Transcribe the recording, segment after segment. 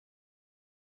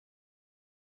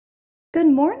Good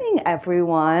morning,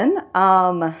 everyone.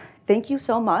 Thank you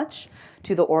so much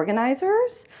to the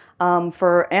organizers and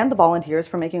the volunteers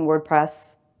for making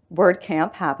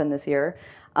WordCamp happen this year.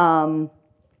 I'm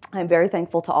very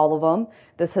thankful to all of them.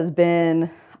 This has been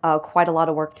quite a lot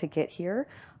of work to get here,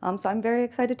 so I'm very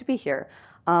excited to be here.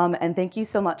 And thank you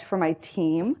so much for my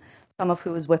team, some of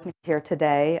who is with me here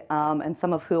today, and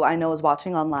some of who I know is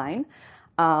watching online.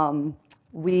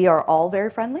 We are all very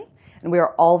friendly. And we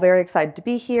are all very excited to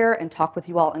be here and talk with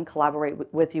you all and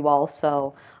collaborate with you all.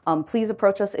 So please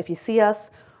approach us if you see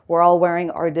us. We're all wearing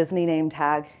our Disney name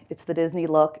tag. It's the Disney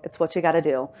look. It's what you got to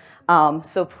do.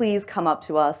 So please come up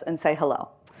to us and say hello.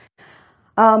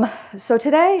 So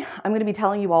today I'm going to be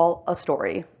telling you all a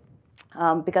story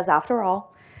because after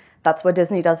all, that's what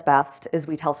Disney does best is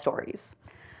we tell stories.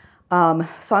 So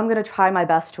I'm going to try my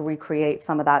best to recreate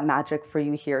some of that magic for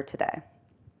you here today.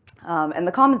 And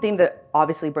the common theme that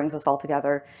obviously brings us all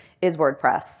together is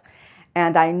WordPress.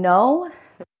 And I know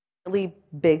it's a really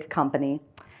big company,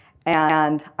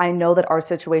 and I know that our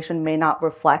situation may not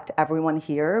reflect everyone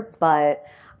here, but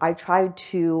I tried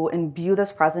to imbue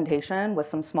this presentation with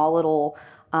some small little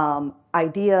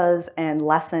ideas and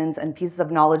lessons and pieces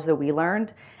of knowledge that we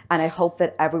learned, and I hope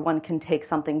that everyone can take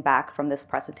something back from this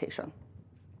presentation.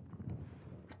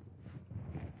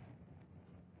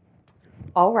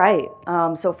 All right,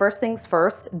 so first things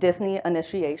first, Disney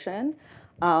initiation.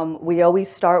 We always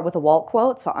start with a Walt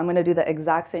quote, so I'm gonna do the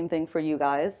exact same thing for you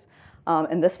guys.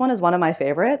 And this one is one of my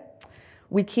favorite.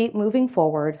 We keep moving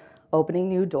forward, opening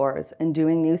new doors and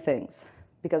doing new things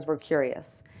because we're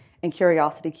curious, and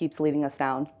curiosity keeps leading us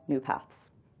down new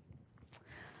paths.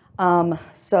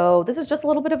 So this is just a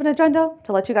little bit of an agenda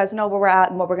to let you guys know where we're at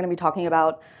and what we're gonna be talking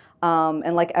about.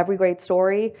 And like every great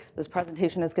story, this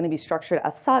presentation is going to be structured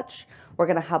as such. We're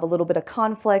going to have a little bit of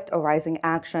conflict, a rising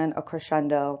action, a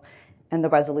crescendo, and the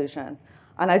resolution.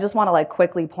 And I just want to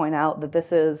quickly point out that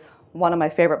this is one of my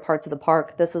favorite parts of the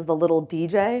park. This is the little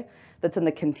DJ that's in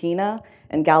the cantina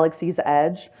in Galaxy's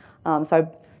Edge. So I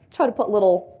try to put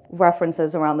little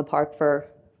references around the park for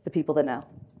the people that know.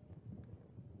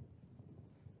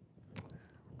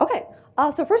 Okay.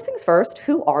 So first things first,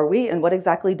 who are we and what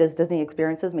exactly does Disney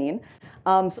Experiences mean?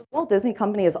 So the Walt Disney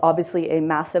Company is obviously a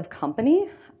massive company.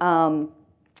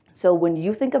 So when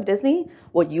you think of Disney,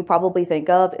 what you probably think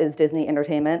of is Disney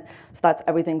Entertainment. So that's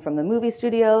everything from the movie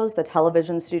studios, the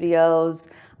television studios,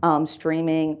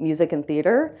 streaming, music, and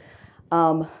theater.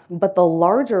 But the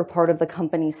larger part of the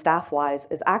company staff-wise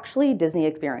is actually Disney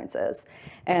Experiences.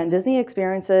 And Disney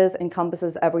Experiences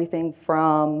encompasses everything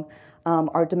from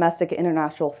our domestic and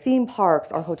international theme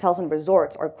parks, our hotels and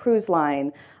resorts, our cruise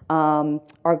line,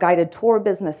 our guided tour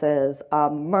businesses,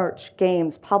 merch,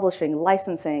 games, publishing,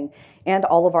 licensing, and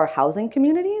all of our housing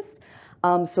communities.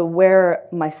 So where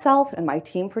myself and my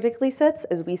team particularly sits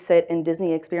is we sit in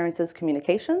Disney Experiences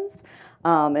Communications,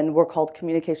 and we're called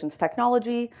Communications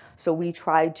Technology. So we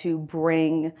try to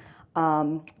bring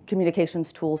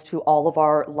communications tools to all of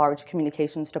our large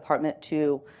communications department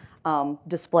to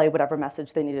display whatever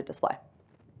message they need to display.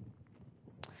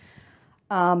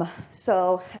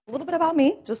 So a little bit about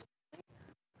me.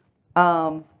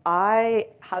 I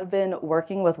have been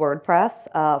working with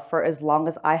WordPress for as long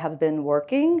as I have been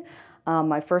working.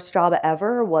 My first job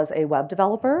ever was a web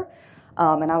developer,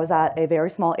 and I was at a very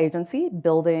small agency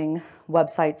building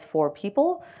websites for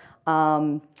people.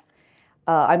 I'm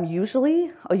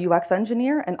usually a UX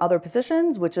engineer in other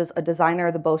positions, which is a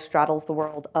designer that both straddles the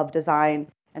world of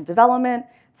design and development.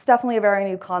 It's definitely a very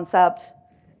new concept.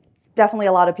 Definitely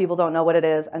a lot of people don't know what it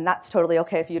is, and that's totally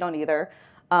okay if you don't either.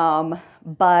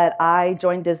 But I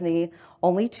joined Disney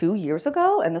only 2 years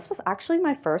ago, and this was actually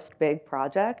my first big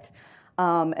project.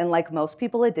 And like most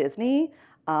people at Disney,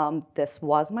 this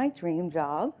was my dream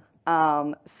job.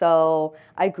 So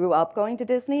I grew up going to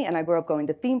Disney, and I grew up going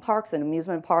to theme parks and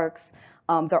amusement parks.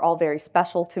 They're all very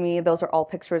special to me. Those are all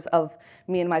pictures of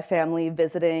me and my family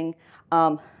visiting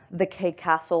the Cake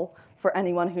Castle, for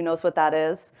anyone who knows what that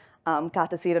is. Got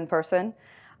to see it in person.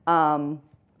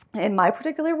 In my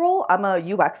particular role, I'm a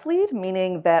UX lead,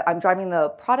 meaning that I'm driving the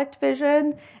product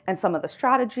vision and some of the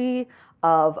strategy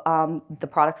of the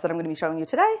products that I'm going to be showing you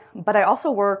today. But I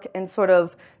also work in sort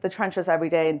of the trenches every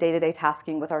day and day-to-day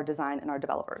tasking with our design and our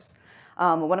developers.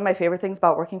 One of my favorite things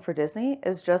about working for Disney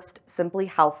is just simply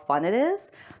how fun it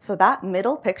is. So that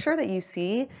middle picture that you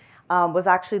see was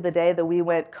actually the day that we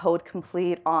went code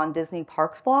complete on Disney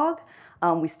Parks blog.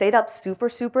 We stayed up super,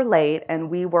 super late, and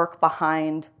we work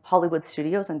behind Hollywood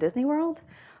Studios and Disney World.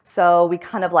 So we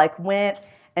kind of went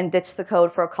and ditched the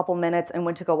code for a couple minutes and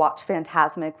went to go watch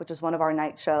Fantasmic, which is one of our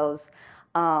night shows.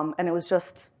 And it was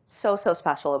just So, so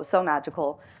special. It was so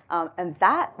magical. And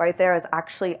that right there is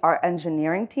actually our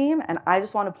engineering team. And I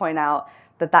just want to point out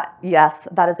that, yes,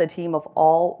 that is a team of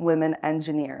all women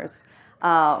engineers.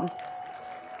 Um,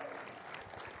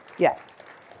 yeah.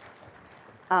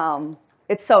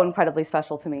 It's so incredibly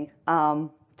special to me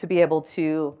to be able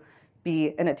to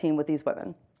be in a team with these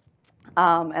women.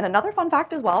 And another fun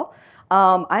fact as well,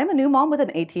 I am a new mom with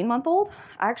an 18-month-old.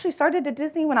 I actually started at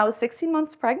Disney when I was 16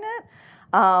 months pregnant.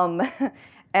 Um,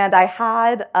 and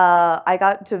I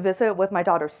got to visit with my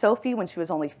daughter Sophie when she was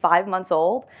only 5 months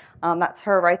old. That's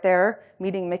her right there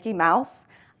meeting Mickey Mouse.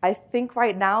 I think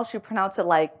right now she pronounces it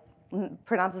like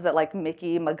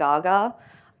Mickey Magaga,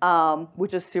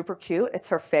 which is super cute. It's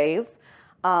her fave.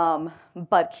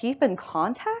 But keep in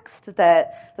context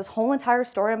that this whole entire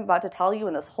story I'm about to tell you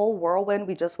and this whole whirlwind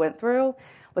we just went through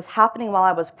was happening while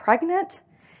I was pregnant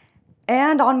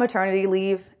and on maternity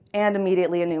leave and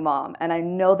immediately a new mom. And I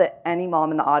know that any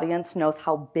mom in the audience knows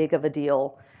how big of a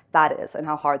deal that is and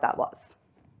how hard that was.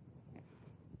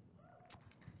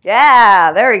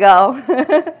 Yeah, there we go.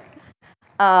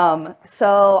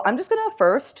 So I'm just gonna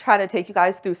first try to take you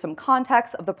guys through some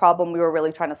context of the problem we were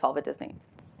really trying to solve at Disney.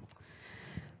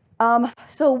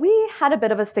 So we had a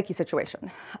bit of a sticky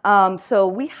situation. So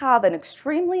we have an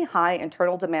extremely high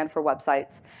internal demand for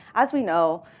websites. As we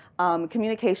know,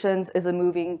 communications is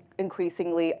moving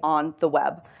increasingly on the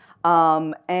web.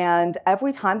 And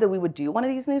every time that we would do one of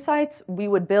these new sites, we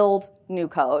would build new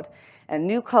code. And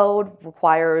new code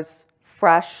requires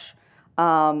fresh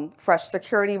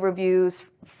security reviews,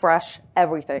 fresh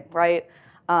everything, right?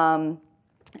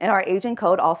 And our aging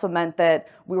code also meant that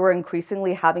we were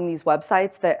increasingly having these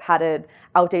websites that had an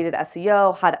outdated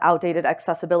SEO, had outdated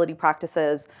accessibility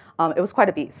practices. It was quite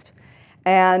a beast.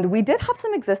 And we did have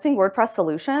some existing WordPress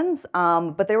solutions,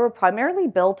 but they were primarily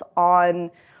built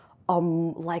on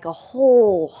like a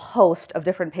whole host of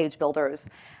different page builders.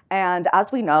 And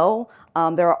as we know,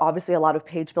 there are obviously a lot of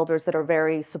page builders that are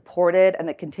very supported and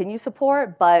that continue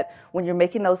support, but when you're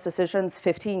making those decisions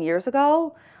 15 years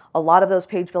ago, a lot of those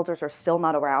page builders are still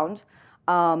not around.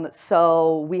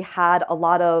 So we had a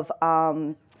lot of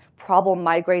problem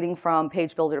migrating from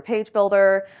page builder to page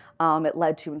builder. It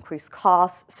led to increased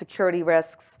costs, security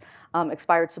risks,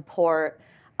 expired support.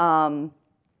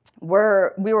 We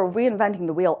were reinventing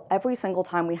the wheel every single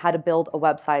time we had to build a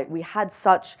website. We had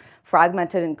such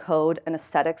fragmented in code and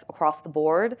aesthetics across the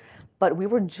board, but we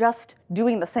were just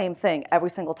doing the same thing every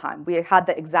single time. We had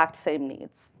the exact same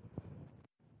needs.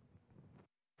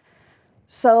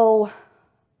 So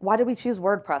why did we choose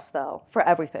WordPress, though, for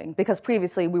everything? Because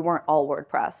previously, we weren't all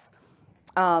WordPress.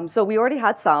 So we already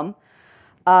had some,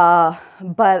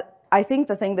 but I think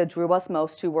the thing that drew us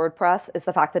most to WordPress is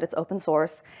the fact that it's open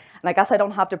source. And I guess I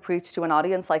don't have to preach to an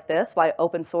audience like this why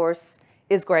open source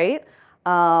is great,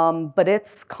 but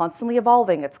it's constantly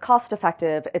evolving. It's cost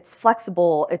effective, it's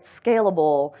flexible, it's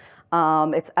scalable,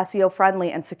 it's SEO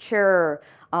friendly and secure.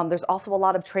 There's also a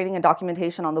lot of training and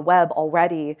documentation on the web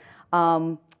already.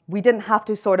 We didn't have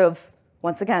to sort of,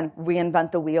 once again,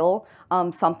 reinvent the wheel.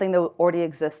 Something that already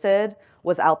existed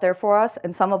was out there for us,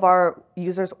 and some of our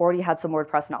users already had some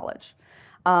WordPress knowledge.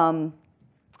 And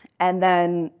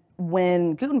then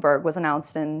when Gutenberg was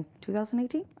announced in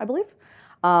 2018, I believe,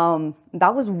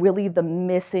 that was really the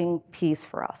missing piece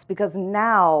for us, because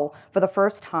now, for the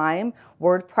first time,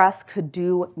 WordPress could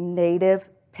do native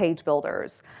page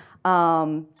builders.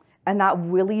 And that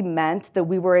really meant that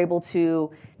we were able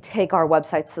to take our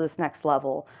websites to this next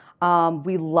level.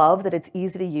 We love that it's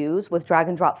easy to use with drag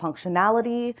and drop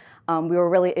functionality. We were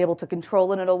really able to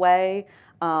control it in a way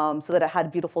so that it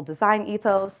had beautiful design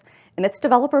ethos, and it's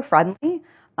developer friendly.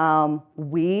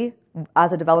 We,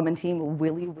 as a development team,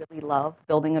 really, really love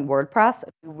building in WordPress.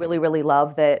 We really, really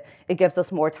love that it gives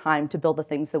us more time to build the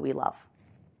things that we love.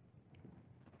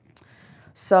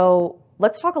 So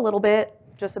let's talk a little bit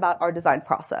just about our design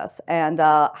process and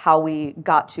how we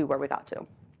got to where we got to.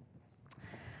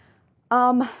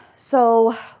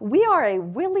 So we are a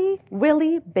really,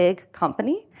 really big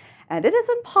company, and it is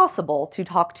impossible to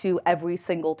talk to every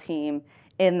single team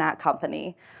in that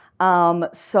company.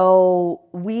 So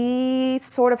we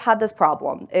sort of had this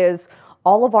problem, is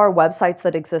all of our websites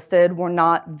that existed were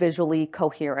not visually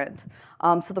coherent.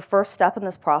 So the first step in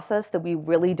this process that we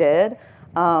really did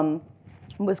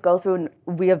was go through and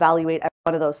reevaluate every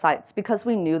one of those sites. Because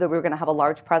we knew that we were going to have a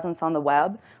large presence on the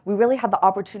web, we really had the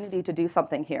opportunity to do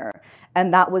something here.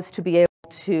 And that was to be able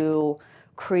to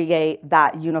create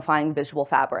that unifying visual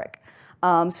fabric.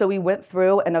 So we went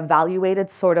through and evaluated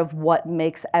sort of what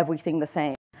makes everything the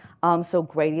same. So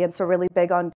gradients are really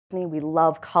big on Disney. We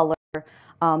love color.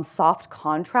 soft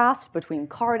contrast between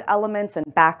card elements and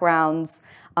backgrounds,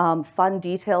 fun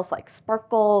details like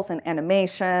sparkles and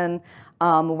animation,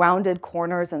 rounded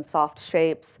corners and soft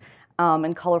shapes,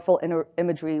 and colorful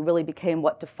imagery really became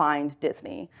what defined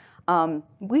Disney.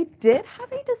 We did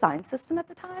have a design system at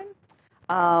the time,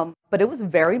 but it was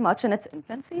very much in its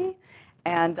infancy,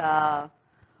 and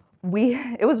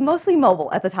it was mostly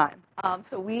mobile at the time.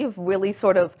 So we've really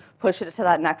sort of pushed it to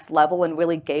that next level and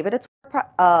really gave it its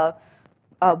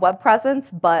web presence,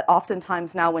 but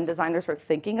oftentimes now when designers are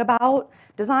thinking about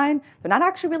design, they're not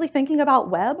actually really thinking about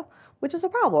web, which is a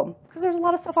problem because there's a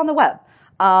lot of stuff on the web.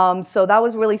 So that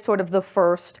was really sort of the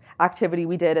first activity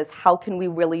we did, is how can we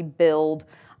really build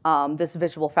this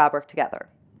visual fabric together.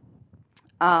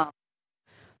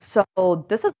 So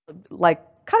this is like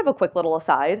kind of a quick little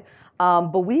aside,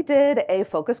 but we did a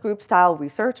focus group style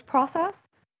research process,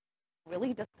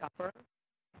 really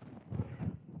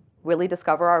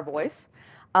discover our voice.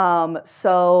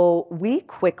 So we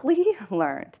quickly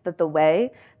learned that the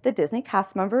way the Disney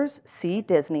cast members see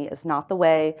Disney is not the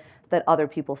way that other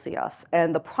people see us.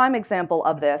 And the prime example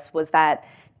of this was that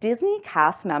Disney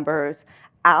cast members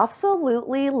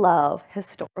absolutely love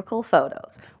historical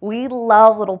photos. We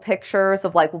love little pictures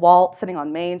of like Walt sitting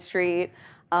on Main Street,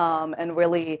 and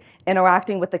really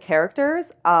interacting with the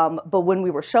characters. But when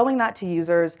we were showing that to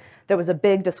users, there was a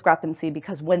big discrepancy,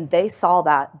 because when they saw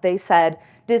that, they said,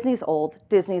 Disney's old,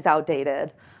 Disney's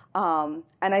outdated. And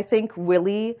I think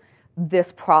really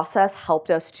this process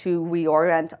helped us to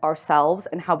reorient ourselves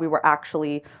and how we were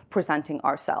actually presenting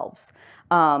ourselves.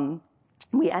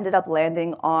 We ended up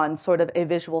landing on sort of a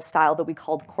visual style that we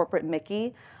called Corporate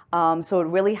Mickey. So it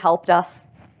really helped us,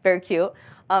 very cute,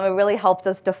 it really helped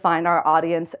us define our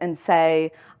audience and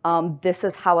say, this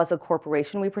is how as a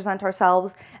corporation we present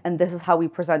ourselves, and this is how we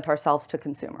present ourselves to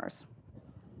consumers.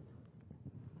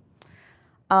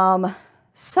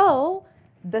 So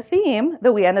the theme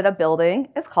that we ended up building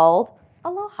is called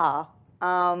Aloha.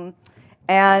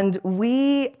 And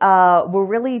we were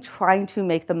really trying to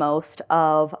make the most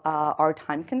of our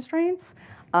time constraints,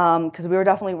 because we were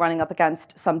definitely running up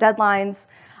against some deadlines.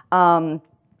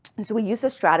 So we used a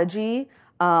strategy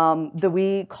that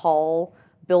we call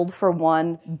build for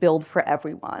one, build for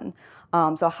everyone.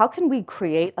 So how can we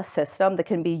create a system that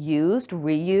can be used,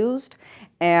 reused,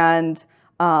 and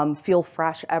feel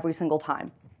fresh every single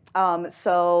time?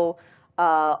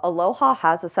 Aloha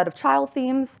has a set of child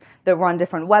themes that run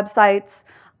different websites,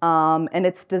 and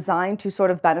it's designed to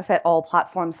sort of benefit all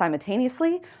platforms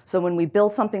simultaneously. So when we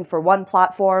build something for one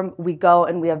platform, we go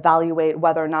and we evaluate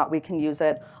whether or not we can use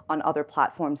it on other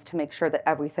platforms to make sure that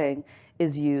everything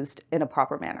is used in a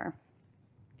proper manner.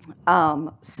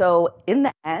 So in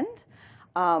the end,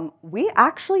 we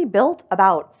actually built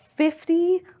about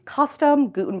 50 custom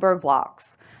Gutenberg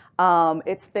blocks.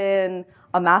 It's been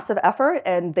a massive effort,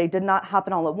 and they did not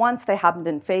happen all at once. They happened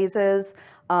in phases,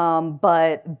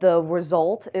 but the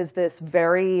result is this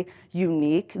very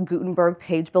unique Gutenberg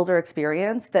page builder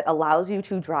experience that allows you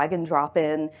to drag and drop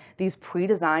in these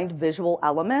pre-designed visual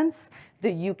elements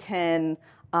that you can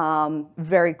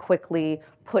very quickly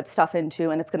put stuff into,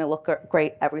 and it's going to look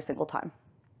great every single time.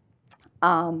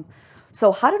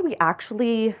 So how did we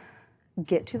actually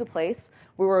get to the place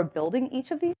where we were building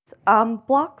each of these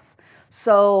blocks?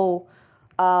 So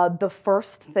the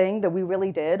first thing that we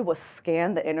really did was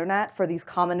scan the internet for these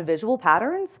common visual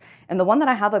patterns. And the one that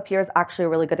I have up here is actually a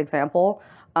really good example.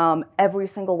 Every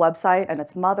single website and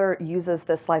its mother uses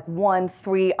this like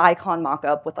 1-3 icon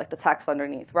mockup with like the text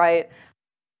underneath, right?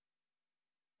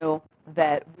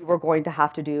 That we were going to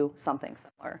have to do something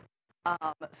similar.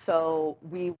 So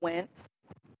we went.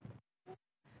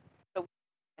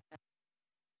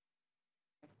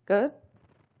 Good?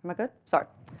 Am I good? Sorry.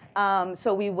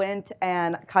 So we went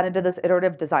and kind of did this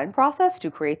iterative design process to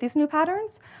create these new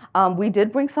patterns. We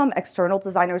did bring some external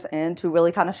designers in to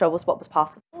really kind of show us what was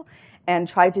possible and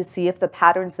tried to see if the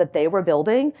patterns that they were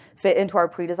building fit into our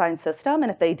pre-designed system.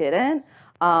 And if they didn't,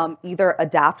 either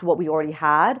adapt what we already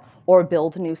had or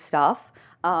build new stuff.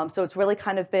 So it's really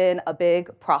kind of been a big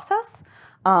process.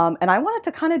 And I wanted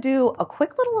to kind of do a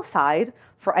quick little aside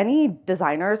for any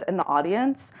designers in the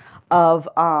audience of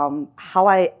how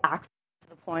I actually got to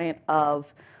the point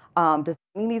of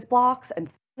designing these blocks and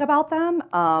thinking about them.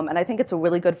 And I think it's a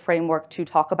really good framework to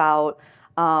talk about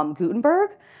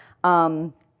Gutenberg.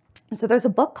 So there's a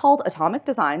book called Atomic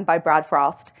Design by Brad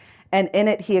Frost, and in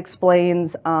it he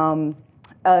explains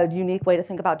a unique way to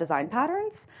think about design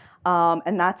patterns,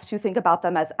 and that's to think about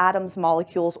them as atoms,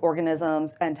 molecules,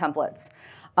 organisms, and templates.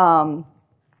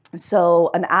 So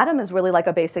an atom is really like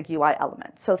a basic UI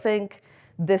element. So think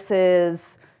this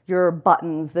is your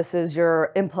buttons, this is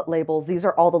your input labels. These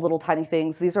are all the little tiny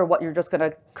things. These are what you're just going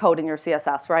to code in your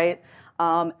CSS, right?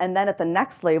 And then at the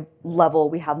next level,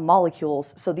 we have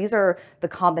molecules. So these are the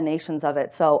combinations of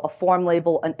it. So a form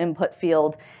label, an input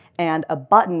field, and a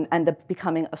button end up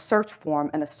becoming a search form,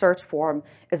 and a search form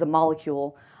is a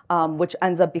molecule, which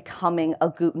ends up becoming a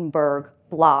Gutenberg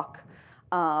block.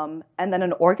 And then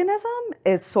an organism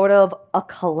is sort of a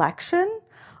collection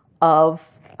of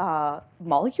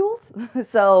molecules.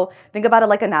 So think about it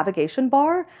like a navigation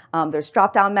bar. There's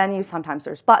drop-down menus, sometimes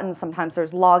there's buttons, sometimes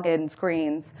there's login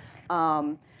screens.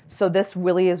 So this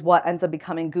really is what ends up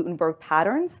becoming Gutenberg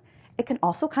patterns. It can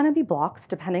also kind of be blocks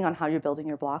depending on how you're building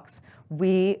your blocks.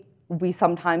 We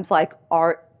sometimes like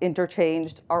are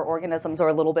interchanged. Our organisms are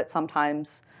a little bit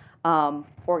sometimes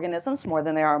organisms more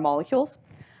than they are molecules.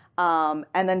 And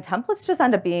then templates just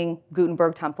end up being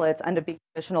Gutenberg templates, end up being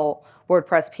traditional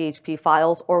WordPress PHP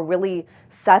files, or really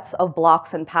sets of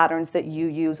blocks and patterns that you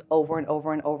use over and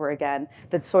over and over again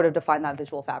that sort of define that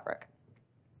visual fabric.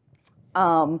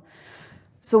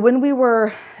 So when we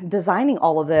were designing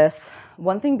all of this,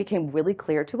 one thing became really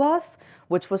clear to us,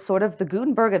 which was sort of the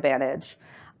Gutenberg advantage.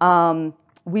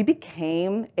 We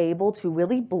became able to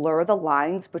really blur the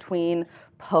lines between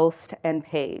post and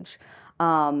page.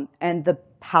 And the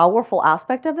powerful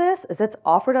aspect of this is it's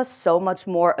offered us so much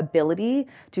more ability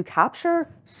to capture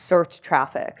search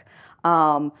traffic.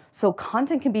 So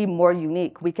content can be more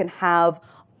unique. We can have,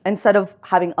 instead of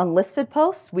having unlisted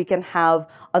posts, we can have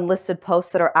unlisted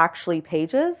posts that are actually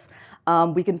pages.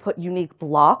 We can put unique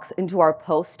blocks into our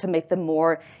posts to make them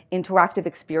more interactive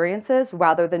experiences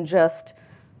rather than just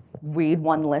read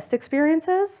one list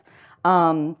experiences.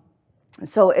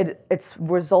 So it's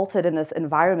resulted in this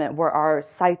environment where our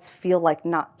sites feel like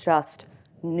not just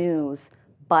news,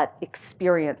 but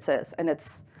experiences, and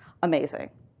it's amazing.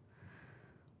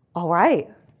 All right,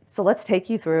 so let's take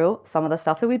you through some of the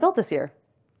stuff that we built this year.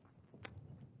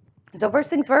 So first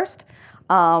things first,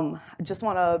 I just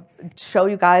want to show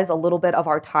you guys a little bit of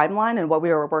our timeline and what we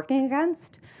were working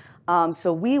against.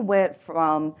 So we went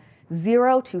from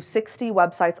 0 to 60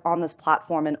 websites on this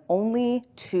platform in only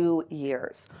 2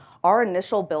 years. Our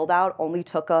initial build out only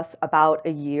took us about a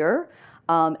year.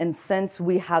 And since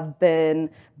we have been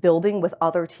building with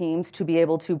other teams to be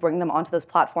able to bring them onto this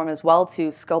platform as well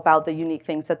to scope out the unique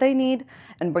things that they need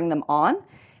and bring them on.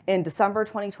 In December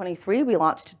 2023, we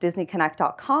launched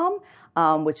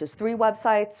DisneyConnect.com, which is 3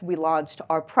 websites. We launched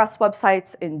our press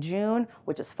websites in June,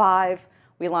 which is 5.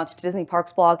 We launched Disney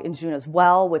Parks blog in June as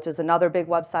well, which is another big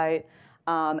website.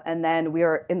 And then we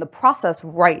are in the process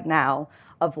right now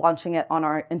of launching it on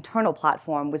our internal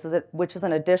platform, which is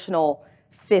an additional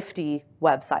 50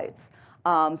 websites.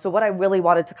 So what I really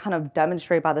wanted to kind of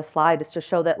demonstrate by this slide is to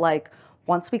show that like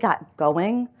once we got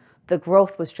going, the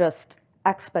growth was just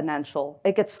exponential.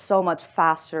 It gets so much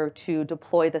faster to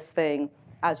deploy this thing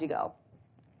as you go.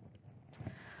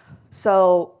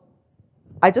 So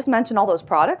I just mentioned all those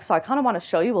products, so I kind of want to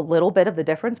show you a little bit of the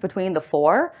difference between the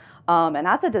 4. And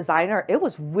as a designer, it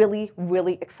was really,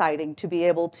 really exciting to be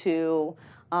able to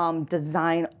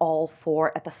design all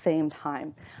 4 at the same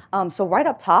time. So right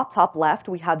up top left,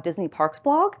 we have Disney Parks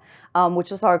blog,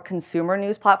 which is our consumer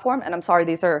news platform. And I'm sorry,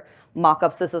 these are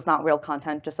mock-ups. This is not real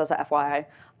content, just as a FYI.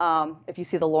 If you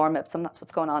see the lorem ipsum, that's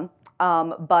what's going on.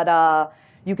 But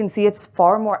you can see it's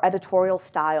far more editorial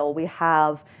style. We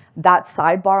have that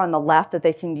sidebar on the left that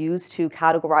they can use to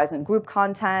categorize and group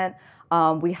content.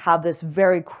 We have this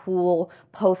very cool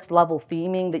post level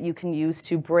theming that you can use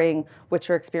to bring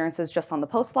richer experiences just on the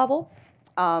post level.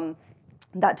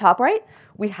 That top right,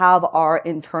 we have our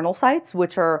internal sites,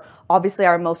 which are obviously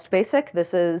our most basic.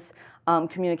 This is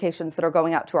communications that are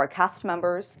going out to our cast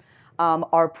members.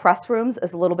 Our press rooms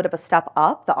is a little bit of a step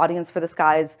up. The audience for this,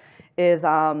 guys, is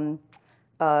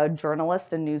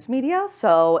journalists and news media.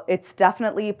 So it's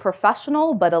definitely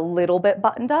professional, but a little bit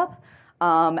buttoned up.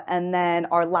 And then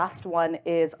our last one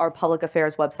is our public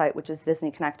affairs website, which is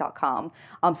DisneyConnect.com.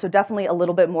 So definitely a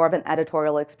little bit more of an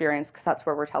editorial experience because that's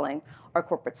where we're telling our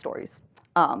corporate stories.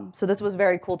 So this was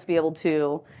very cool to be able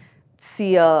to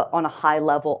see on a high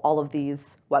level all of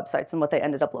these websites and what they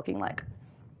ended up looking like.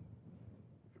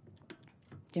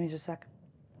 Give me just a sec.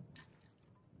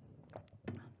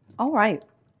 All right.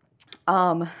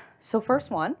 So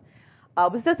first one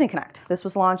was Disney Connect. This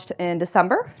was launched in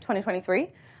December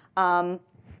 2023.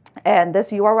 And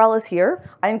this URL is here.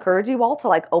 I encourage you all to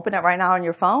like open it right now on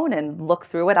your phone and look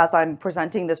through it as I'm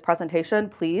presenting this presentation.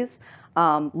 Please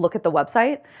look at the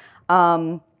website.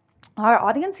 Our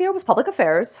audience here was public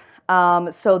affairs.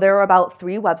 So there are about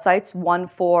 3 websites, one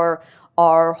for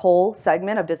our whole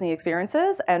segment of Disney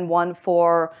experiences and one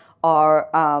for our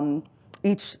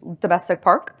each domestic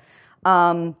park.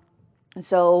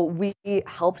 So we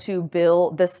help to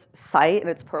build this site, and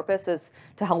its purpose is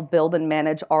to help build and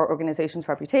manage our organization's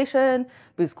reputation,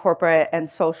 boost corporate and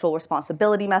social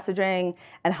responsibility messaging,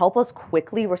 and help us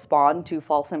quickly respond to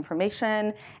false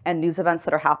information and news events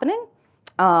that are happening.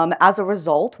 As a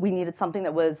result, we needed something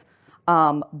that was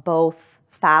both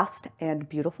fast and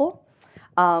beautiful.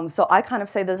 So I kind of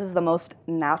say this is the most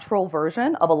natural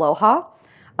version of Aloha.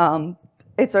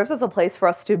 It serves as a place for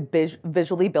us to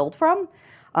visually build from.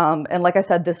 And like I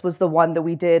said, this was the one that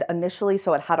we did initially,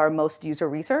 so it had our most user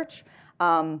research.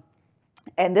 And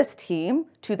this team,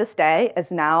 to this day,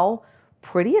 is now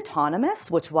pretty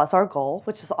autonomous, which was our goal,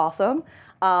 which is awesome.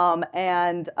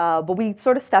 But we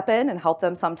sort of step in and help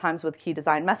them sometimes with key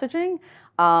design messaging.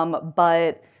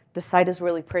 But the site is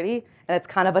really pretty, and it's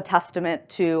kind of a testament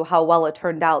to how well it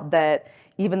turned out that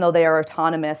even though they are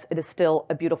autonomous, it is still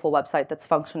a beautiful website that's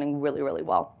functioning really, really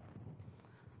well.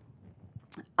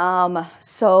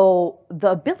 So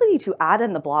the ability to add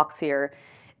in the blocks here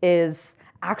is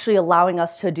actually allowing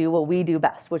us to do what we do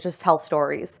best, which is tell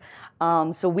stories.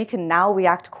 So we can now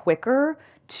react quicker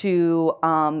to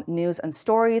news and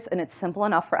stories, and it's simple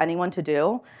enough for anyone to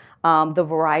do. The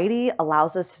variety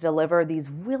allows us to deliver these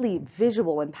really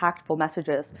visual, impactful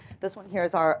messages. This one here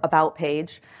is our About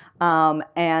page.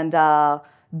 The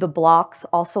blocks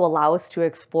also allow us to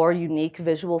explore unique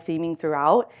visual theming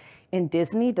throughout. In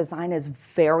Disney, design is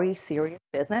very serious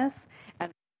business, and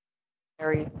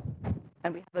we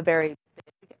have a very big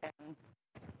and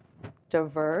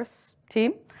diverse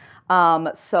team.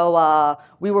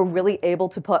 We were really able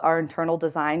to put our internal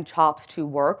design chops to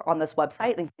work on this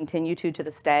website and continue to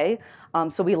this day.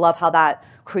 So we love how that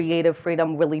creative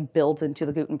freedom really builds into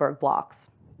the Gutenberg blocks.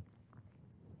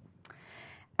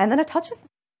 And then a touch of,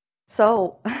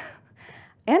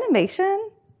 animation.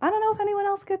 I don't know if anyone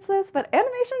else gets this, but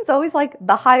animation is always like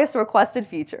the highest requested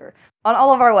feature on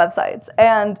all of our websites.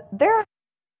 And there are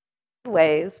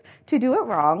ways to do it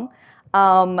wrong.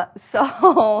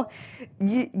 So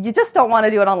you just don't want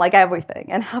to do it on like everything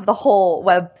and have the whole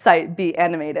website be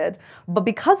animated. But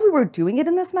because we were doing it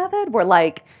in this method, where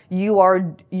like you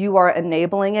are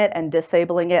enabling it and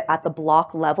disabling it at the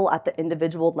block level, at the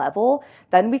individual level,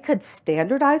 then we could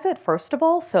standardize it first of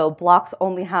all. So blocks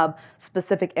only have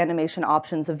specific animation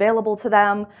options available to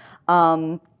them.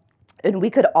 And we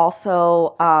could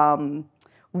also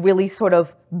really sort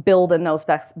of build in those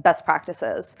best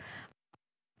practices.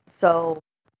 So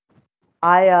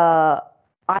I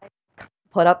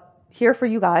put up here for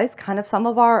you guys kind of some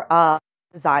of our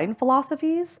design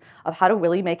philosophies of how to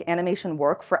really make animation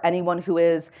work for anyone who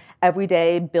is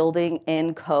everyday building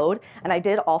in code. And I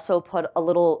did also put a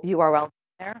little URL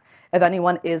there if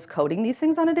anyone is coding these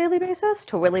things on a daily basis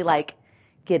to really like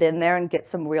get in there and get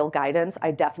some real guidance.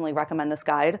 I definitely recommend this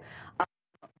guide.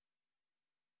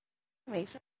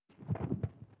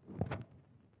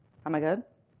 Am I good?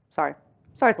 Sorry,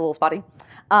 it's a little spotty.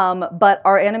 But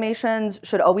our animations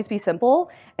should always be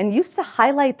simple and used to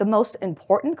highlight the most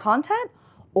important content,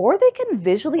 or they can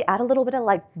visually add a little bit of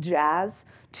like jazz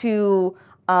to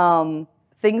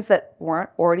things that weren't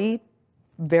already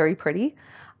very pretty.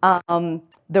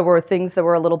 There were things that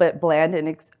were a little bit bland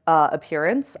in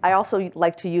appearance. I also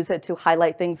like to use it to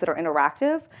highlight things that are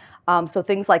interactive. So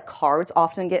things like cards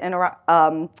often get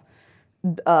animation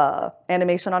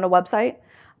on a website.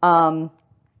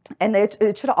 And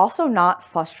it should also not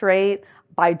frustrate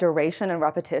by duration and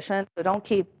repetition. So don't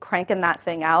keep cranking that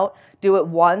thing out. Do it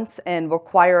once and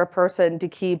require a person to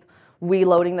keep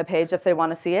reloading the page if they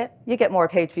want to see it. You get more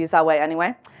page views that way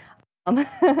anyway.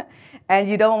 And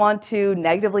you don't want to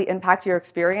negatively impact your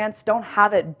experience. Don't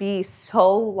have it be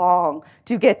so long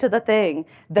to get to the thing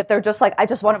that they're just like, I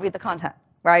just want to read the content,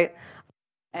 right?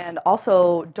 And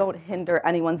also don't hinder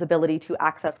anyone's ability to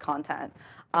access content.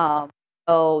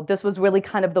 So this was really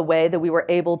kind of the way that we were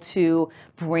able to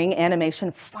bring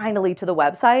animation finally to the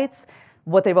websites,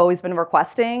 what they've always been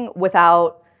requesting,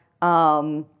 without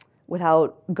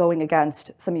going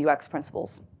against some UX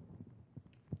principles.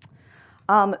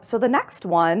 So the next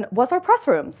one was our press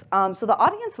rooms. So the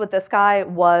audience with this guy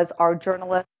was our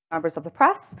journalists, members of the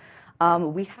press.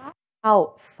 We have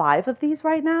about 5 of these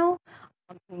right now.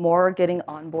 More getting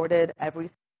onboarded every.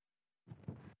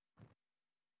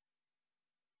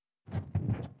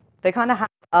 They kind of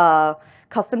have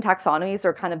custom taxonomies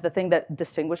are kind of the thing that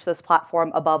distinguish this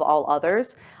platform above all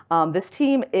others. This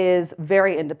team is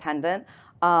very independent,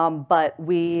 but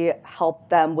we help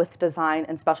them with design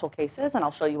in special cases, and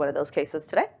I'll show you one of those cases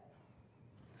today.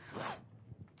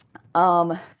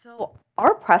 So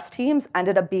our press teams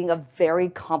ended up being a very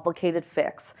complicated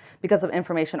fix because of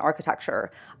information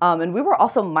architecture. And we were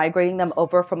also migrating them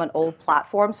over from an old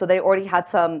platform, so they already had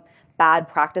some bad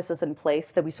practices in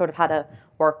place that we sort of had to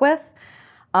work with.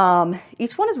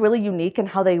 Each one is really unique in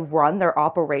how they run their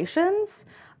operations,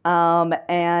 but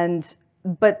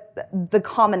the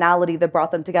commonality that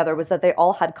brought them together was that they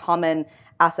all had common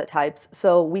asset types.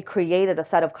 So we created a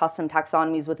set of custom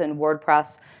taxonomies within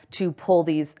WordPress to pull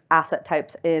these asset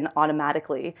types in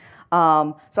automatically.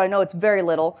 So I know it's very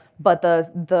little, but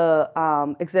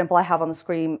the example I have on the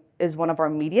screen is one of our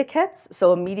media kits.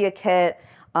 So a media kit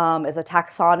is a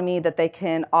taxonomy that they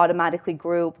can automatically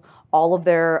group all of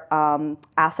their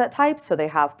asset types. So they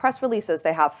have press releases,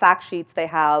 they have fact sheets, they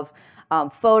have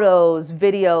photos,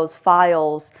 videos,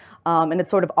 files, and it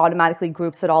sort of automatically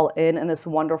groups it all in this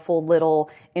wonderful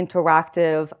little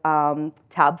interactive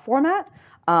tab format.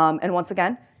 And once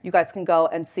again, you guys can go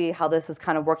and see how this is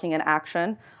kind of working in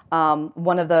action.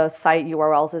 One of the site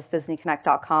URLs is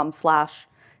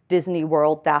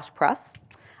disneyconnect.com/disneyworld-press.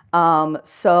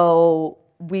 So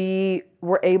we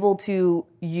were able to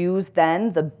use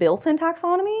then the built-in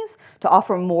taxonomies to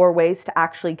offer more ways to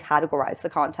actually categorize the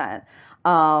content.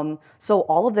 So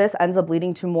all of this ends up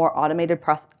leading to more automated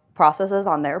processes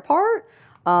on their part,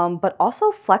 but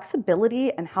also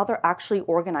flexibility and how they're actually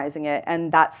organizing it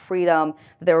and that freedom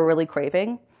that they were really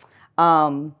craving.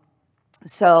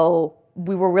 So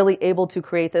we were really able to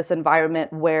create this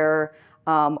environment where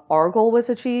our goal was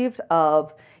achieved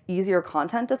of easier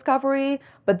content discovery,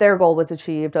 but their goal was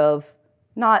achieved of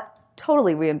not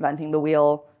totally reinventing the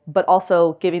wheel, but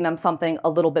also giving them something a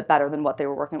little bit better than what they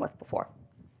were working with before.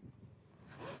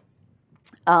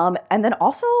 And then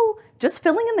also just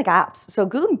filling in the gaps. So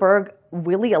Gutenberg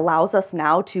really allows us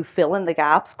now to fill in the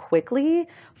gaps quickly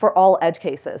for all edge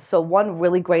cases. So one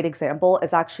really great example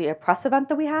is actually a press event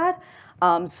that we had.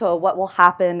 So what will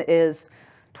happen is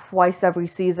twice every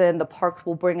season, the parks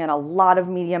will bring in a lot of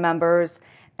media members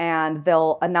and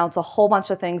they'll announce a whole bunch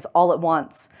of things all at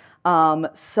once.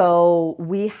 So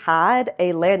we had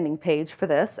a landing page for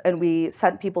this and we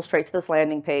sent people straight to this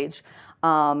landing page.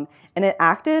 And it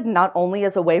acted not only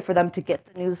as a way for them to get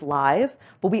the news live,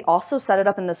 but we also set it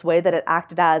up in this way that it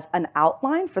acted as an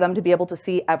outline for them to be able to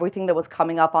see everything that was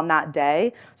coming up on that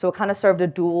day. So it kind of served a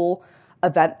dual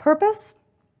event purpose.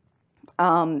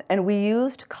 And we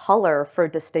used color for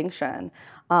distinction.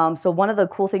 So one of the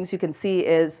cool things you can see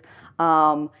is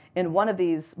in one of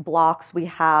these blocks, we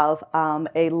have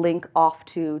a link off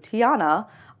to Tiana,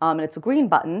 and it's a green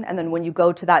button. And then when you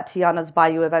go to that Tiana's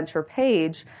Bayou Adventure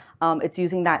page, it's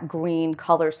using that green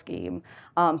color scheme.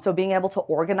 So being able to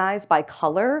organize by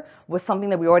color was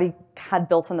something that we already had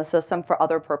built in the system for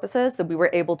other purposes that we were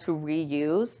able to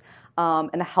reuse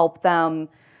and help them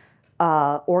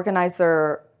organize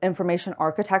their information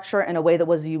architecture in a way that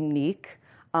was unique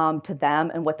to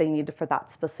them and what they needed for that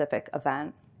specific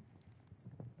event.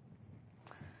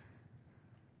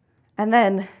 And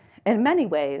then, in many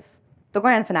ways, the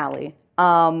grand finale.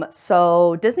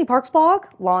 So Disney Parks blog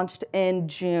launched in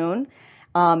June,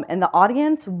 and the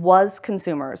audience was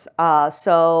consumers.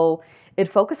 So it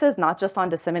focuses not just on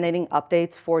disseminating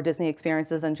updates for Disney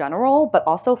experiences in general, but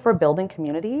also for building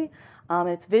community.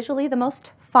 It's visually the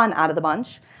most fun out of the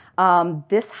bunch.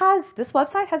 This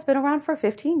website has been around for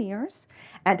 15 years,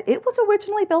 and it was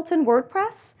originally built in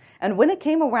WordPress. And when it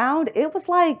came around, it was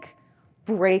like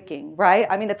breaking, right?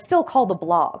 I mean, it's still called a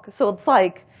blog, so it's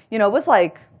like, you know, it was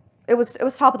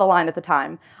top of the line at the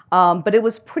time, but it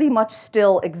was pretty much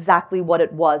still exactly what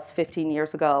it was 15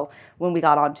 years ago when we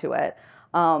got onto it.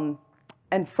 And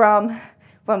from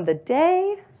the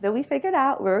day that we figured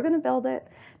out we were going to build it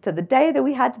to the day that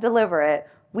we had to deliver it,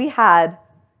 we had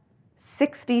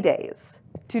 60 days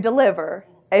to deliver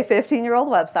a 15-year-old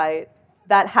website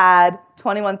that had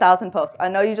 21,000 posts. I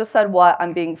know you just said what,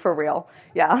 I'm being for real.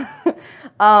 Yeah.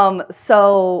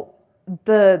 So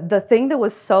the thing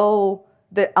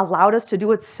that allowed us to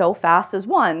do it so fast is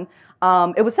one,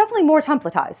 it was definitely more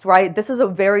templatized, right? This is a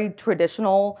very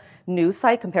traditional news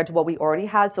site compared to what we already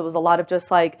had. So it was a lot of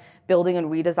just like building and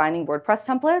redesigning WordPress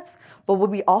templates. But what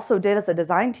we also did as a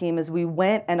design team is we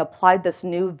went and applied this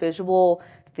new visual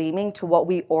theming to what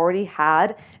we already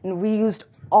had and reused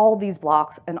all these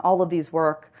blocks and all of these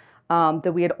work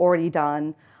that we had already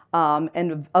done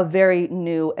in a very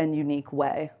new and unique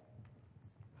way.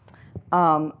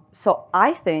 So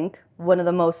I think one of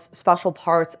the most special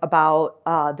parts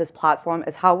about this platform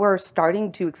is how we're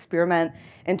starting to experiment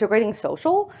integrating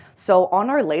social. So on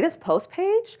our latest post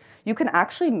page, you can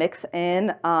actually mix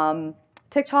in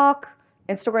TikTok,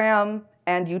 Instagram,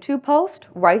 and YouTube post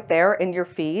right there in your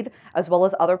feed, as well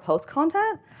as other post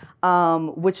content.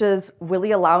 which is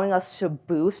really allowing us to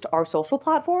boost our social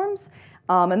platforms.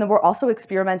 And then we're also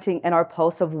experimenting in our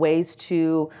posts of ways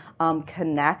to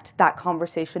connect that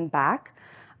conversation back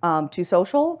to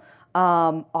social.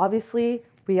 Obviously,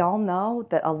 we all know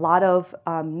that a lot of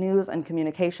news and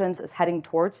communications is heading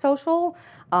towards social.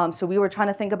 So we were trying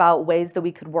to think about ways that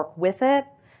we could work with it,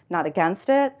 not against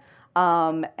it,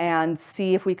 and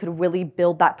see if we could really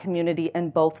build that community in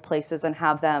both places and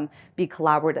have them be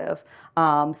collaborative.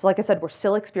 So like I said, we're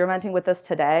still experimenting with this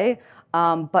today,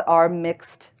 but our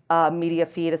mixed media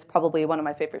feed is probably one of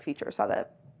my favorite features of it.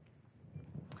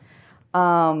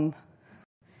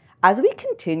 As we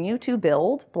continue to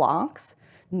build blocks,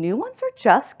 new ones are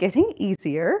just getting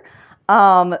easier.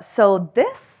 So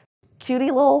this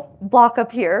cutie little block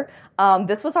up here,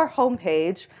 this was our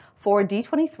homepage for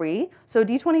D23. So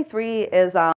D23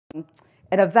 is an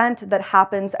event that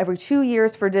happens every 2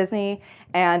 years for Disney,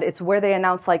 and it's where they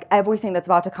announce like everything that's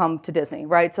about to come to Disney,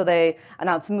 right? So they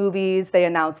announce movies, they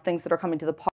announce things that are coming to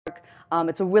the park.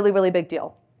 It's a really, really big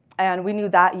deal. And we knew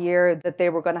that year that they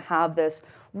were going to have this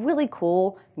really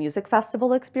cool music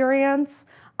festival experience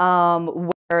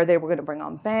where they were going to bring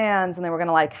on bands and they were going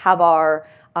to like have our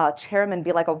chairman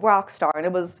be like a rock star, and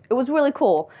it was really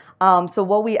cool. So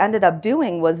what we ended up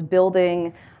doing was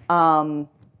building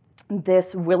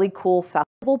this really cool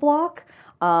festival block,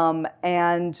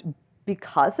 and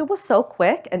because it was so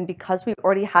quick and because we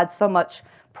already had so much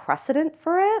precedent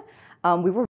for it, we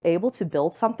were able to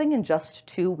build something in just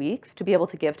 2 weeks to be able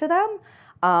to give to them,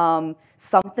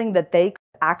 something that they could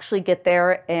actually get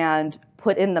there and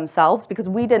put in themselves, because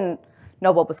we didn't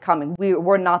know what was coming. We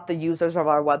were not the users of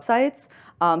our websites,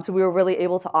 so we were really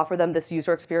able to offer them this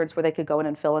user experience where they could go in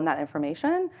and fill in that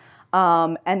information.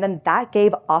 And then that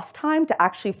gave us time to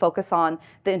actually focus on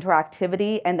the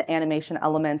interactivity and the animation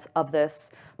elements of this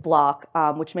block,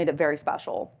 which made it very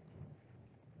special.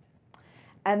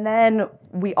 And then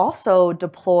we also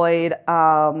deployed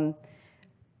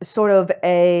sort of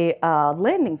a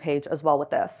landing page as well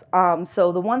with this.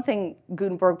 So the one thing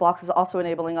Gutenberg Blocks is also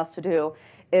enabling us to do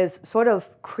is sort of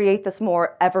create this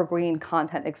more evergreen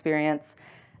content experience.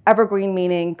 Evergreen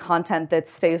meaning content that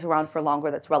stays around for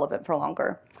longer, that's relevant for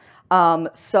longer.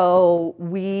 So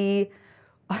we,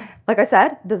 like I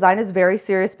said, design is very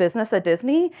serious business at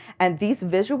Disney, and these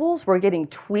visuals were getting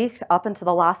tweaked up into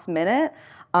the last minute,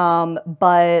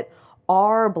 but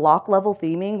our block level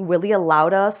theming really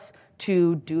allowed us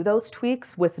to do those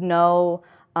tweaks with no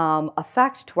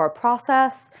effect to our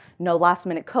process, no last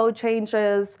minute code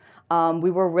changes.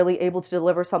 We were really able to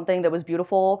deliver something that was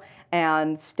beautiful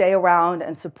and stay around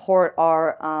and support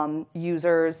our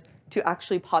users to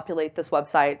actually populate this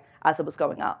website as it was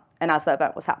going up and as the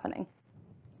event was happening.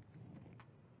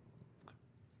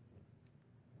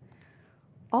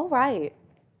 All right,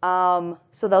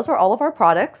 so those are all of our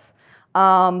products.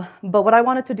 But what I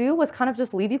wanted to do was kind of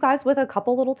just leave you guys with a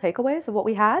couple little takeaways of what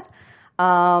we had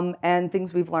and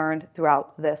things we've learned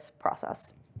throughout this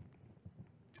process.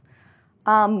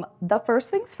 The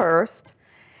first things first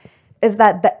is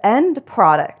that the end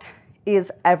product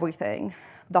is everything.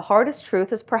 The hardest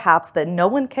truth is perhaps that no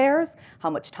one cares how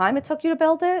much time it took you to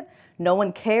build it. No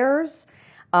one cares.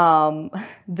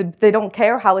 They don't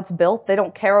care how it's built. They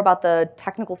don't care about the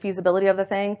technical feasibility of the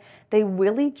thing. They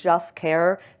really just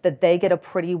care that they get a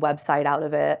pretty website out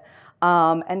of it.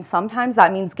 And sometimes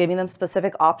that means giving them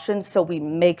specific options so we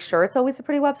make sure it's always a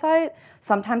pretty website.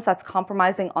 Sometimes that's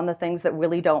compromising on the things that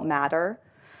really don't matter.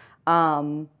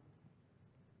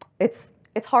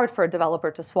 It's hard for a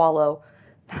developer to swallow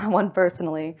that one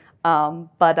personally,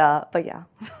 but yeah.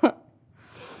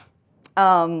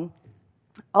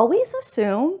 Always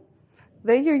assume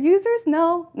that your users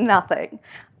know nothing.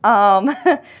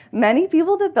 Many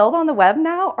people that build on the web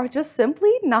now are just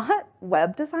simply not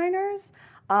web designers.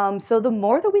 So the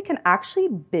more that we can actually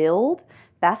build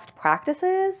best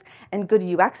practices and good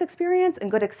UX experience and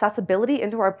good accessibility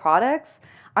into our products,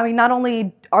 I mean, not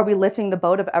only are we lifting the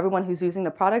boat of everyone who's using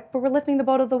the product, but we're lifting the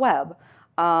boat of the web.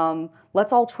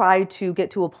 Let's all try to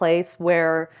get to a place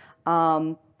where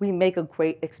we make a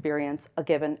great experience a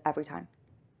given every time.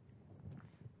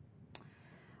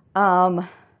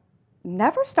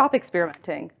 Never stop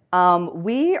experimenting.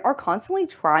 We are constantly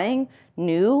trying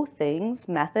new things,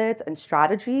 methods, and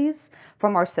strategies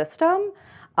from our system.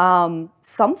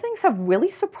 Some things have really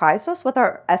surprised us with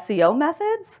our SEO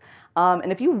methods.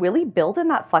 And if you really build in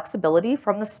that flexibility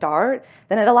from the start,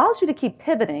 then it allows you to keep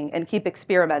pivoting and keep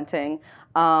experimenting.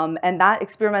 And that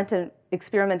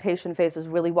experimentation phase is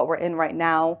really what we're in right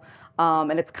now.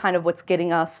 And it's kind of what's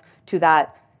getting us to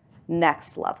that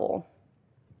next level.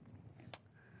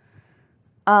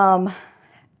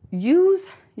 Use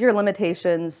your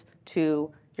limitations to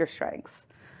your strengths.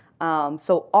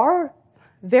 So our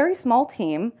very small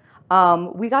team,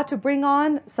 we got to bring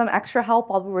on some extra help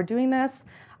while we were doing this,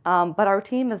 but our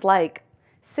team is like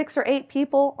 6 or 8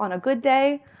 people on a good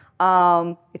day.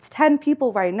 It's 10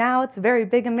 people right now. It's very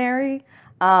big and merry,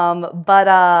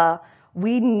 but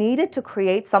we needed to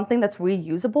create something that's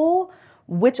reusable,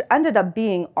 which ended up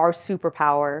being our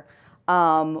superpower.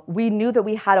 We knew that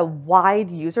we had a wide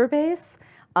user base,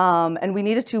 and we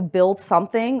needed to build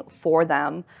something for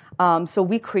them. So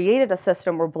we created a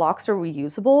system where blocks are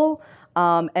reusable,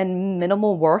 and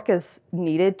minimal work is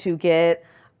needed to get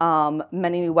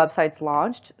many new websites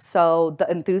launched. So the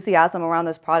enthusiasm around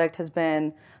this product has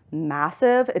been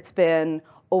massive. It's been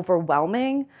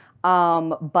overwhelming,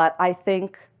 but I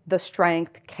think the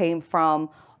strength came from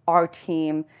our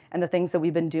team and the things that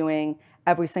we've been doing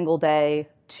every single day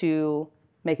to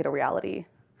make it a reality.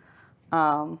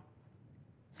 So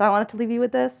I wanted to leave you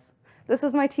with this. This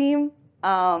is my team,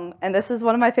 and this is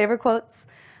one of my favorite quotes.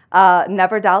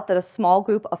 Never doubt that a small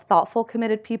group of thoughtful,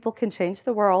 committed people can change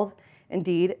the world.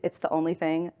 Indeed, it's the only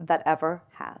thing that ever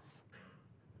has.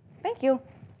 Thank you.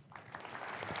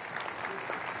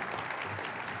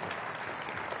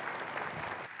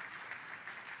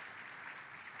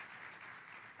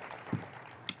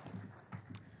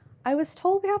 I was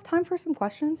told we have time for some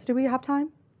questions. Do we have time?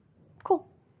 Cool.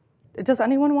 Does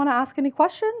anyone want to ask any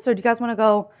questions, or do you guys want to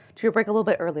go to your break a little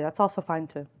bit early? That's also fine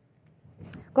too.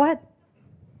 Go ahead.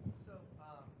 So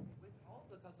with all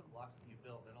the custom blocks that you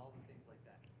built and all the things like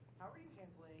that, how are you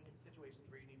handling situations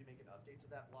where you need to make an update to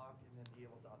that block and then be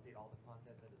able to update all the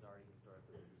content that is already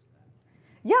historically used in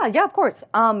that? Yeah, of course.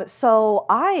 So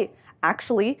I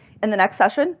actually, in the next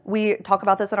session, we talk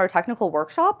about this in our technical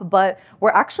workshop, but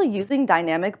we're actually using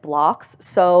dynamic blocks.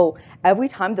 So every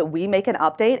time that we make an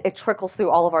update, it trickles through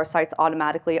all of our sites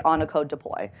automatically on a code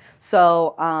deploy.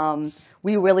 So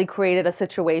we really created a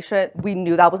situation. We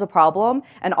knew that was a problem,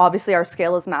 and obviously our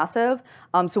scale is massive.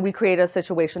 So we created a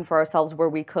situation for ourselves where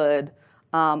we could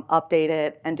update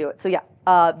it and do it. So yeah,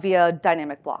 via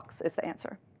dynamic blocks is the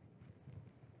answer.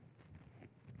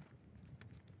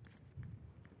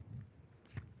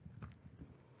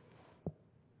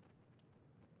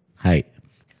 Hi.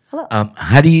 Hello.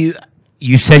 How do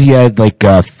you said you had like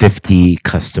 50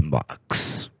 custom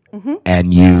blocks, and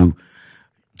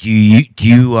do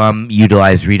you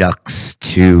utilize Redux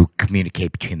to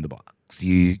communicate between the blocks? Do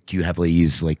you heavily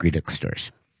use like Redux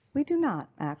stores? We do not,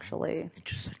 actually.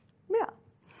 Interesting. Yeah.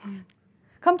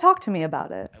 Come talk to me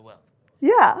about it. I will.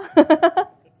 Yeah.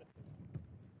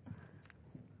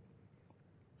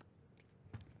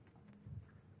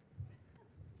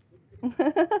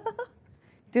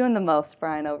 Doing the most,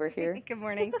 Brian, over here. Good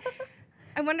morning.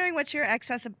 I'm wondering what your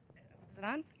accessibility... Is it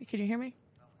on? Can you hear me?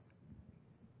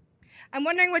 I'm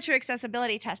wondering what your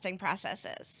accessibility testing process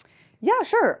is. Yeah,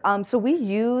 sure. So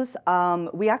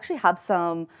we actually have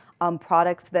some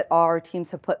products that our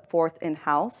teams have put forth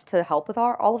in-house to help with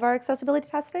all of our accessibility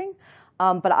testing.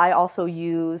 But I also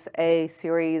use a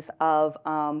series of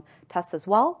tests as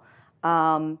well.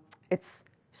 It's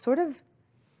sort of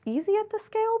easy at the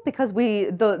scale because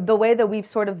the way that we've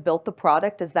sort of built the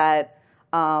product is that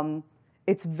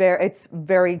it's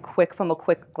very quick from a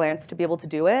quick glance to be able to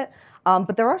do it.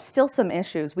 But there are still some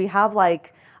issues. We have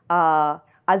like,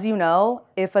 as you know,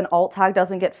 if an alt tag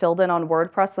doesn't get filled in on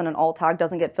WordPress, then an alt tag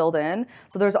doesn't get filled in.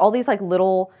 So there's all these like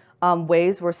little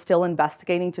ways we're still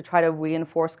investigating to try to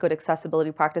reinforce good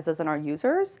accessibility practices in our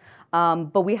users.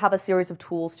 But we have a series of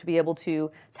tools to be able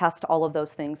to test all of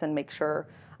those things and make sure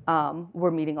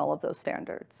we're meeting all of those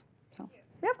standards. So,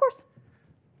 yeah, of course.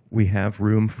 We have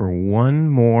room for one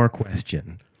more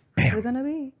question. What's it gonna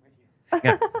be?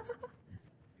 Yeah.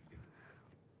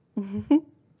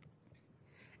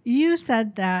 You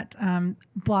said that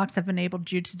blocks have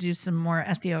enabled you to do some more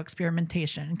SEO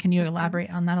experimentation. Can you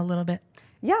elaborate on that a little bit?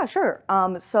 Yeah, sure.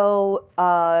 So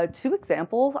 2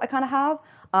 examples I kind of have.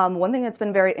 One thing that's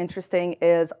been very interesting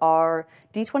is our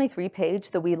D23 page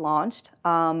that we launched.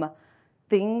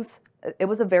 It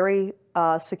was a very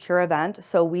secure event,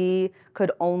 so we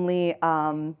could only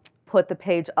put the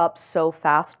page up so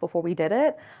fast before we did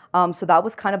it. So that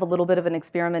was kind of a little bit of an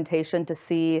experimentation to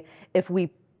see if we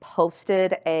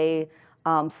posted a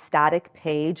static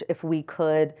page, if we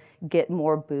could get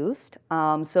more boost.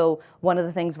 So one of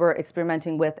the things we're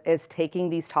experimenting with is taking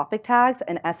these topic tags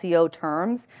and SEO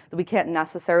terms that we can't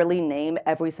necessarily name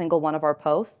every single one of our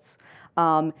posts,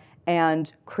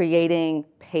 and creating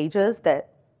pages that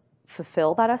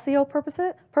fulfill that SEO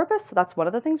purpose. So that's one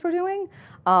of the things we're doing.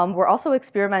 We're also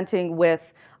experimenting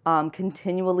with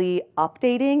continually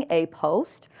updating a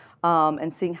post.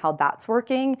 and seeing how that's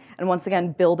working. And once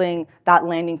again, building that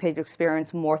landing page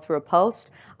experience more through a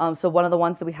post. So one of the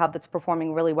ones that we have that's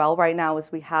performing really well right now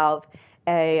is we have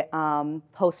a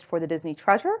post for the Disney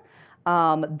Treasure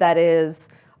that is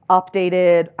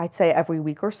updated, I'd say, every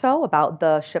week or so about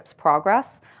the ship's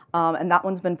progress. And that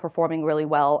one's been performing really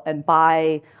well. And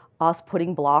by us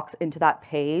putting blocks into that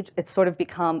page, it's sort of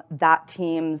become that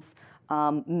team's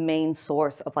main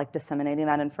source of like disseminating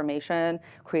that information,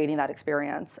 creating that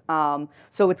experience.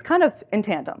 So it's kind of in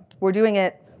tandem. We're doing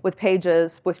it with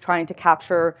pages, with trying to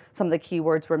capture some of the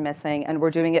keywords we're missing, and we're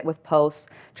doing it with posts,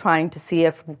 trying to see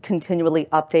if continually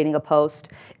updating a post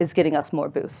is getting us more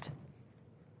boost.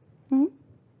 Mm-hmm.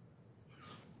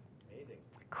 Amazing.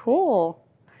 Cool.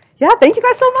 Yeah, thank you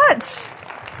guys so much.